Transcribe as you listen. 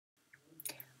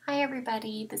Hi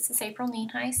everybody, this is April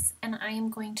Nienhuis, and I am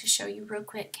going to show you real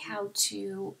quick how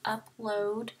to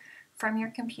upload from your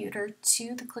computer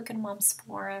to the Click and Moms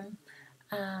forum,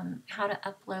 how to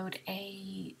upload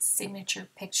a signature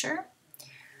picture.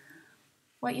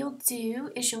 What you'll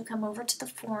do is you'll come over to the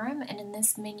forum, and in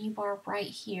this menu bar right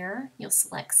here, you'll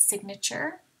select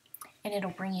Signature, and it'll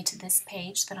bring you to this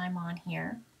page that I'm on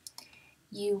here.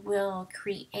 You will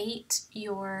create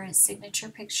your signature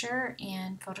picture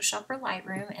in Photoshop or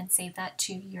Lightroom and save that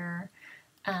to your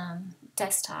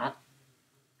desktop.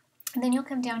 And then you'll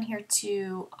come down here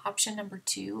to option number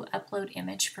 2, Upload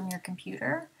Image from your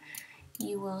computer.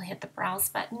 You will hit the Browse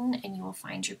button and you will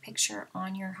find your picture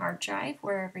on your hard drive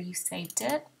wherever you saved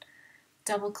it.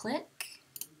 Double click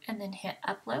and then hit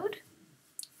Upload.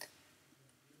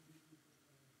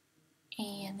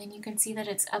 And then you can see that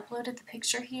it's uploaded the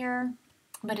picture here,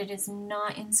 but it is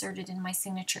not inserted in my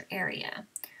signature area.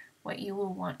 What you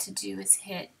will want to do is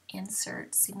hit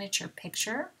Insert Signature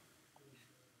Picture.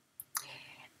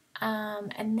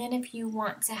 And then if you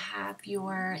want to have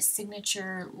your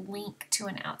signature link to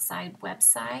an outside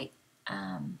website,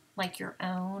 like your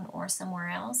own or somewhere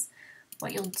else,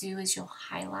 what you'll do is you'll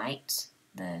highlight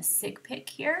the sig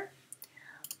pic here.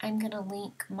 I'm going to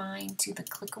link mine to the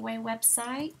Clickaway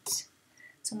website.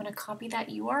 So I'm going to copy that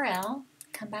URL,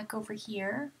 come back over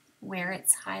here where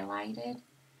it's highlighted,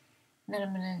 and then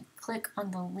I'm going to click on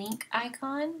the link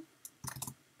icon,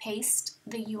 paste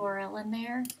the URL in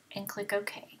there, and click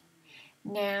OK.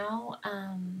 Now,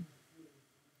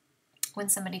 when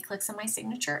somebody clicks on my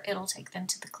signature, it'll take them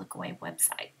to the Clickaway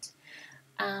website.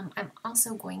 I'm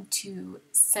also going to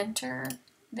center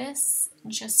this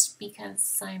just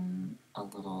because I'm a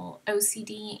little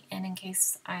OCD, and in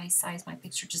case I size my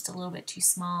picture just a little bit too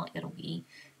small, it'll be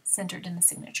centered in the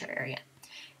signature area.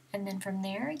 And then from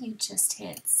there, you just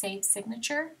hit Save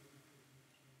Signature,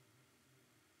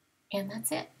 and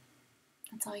that's it.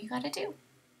 That's all you got to do.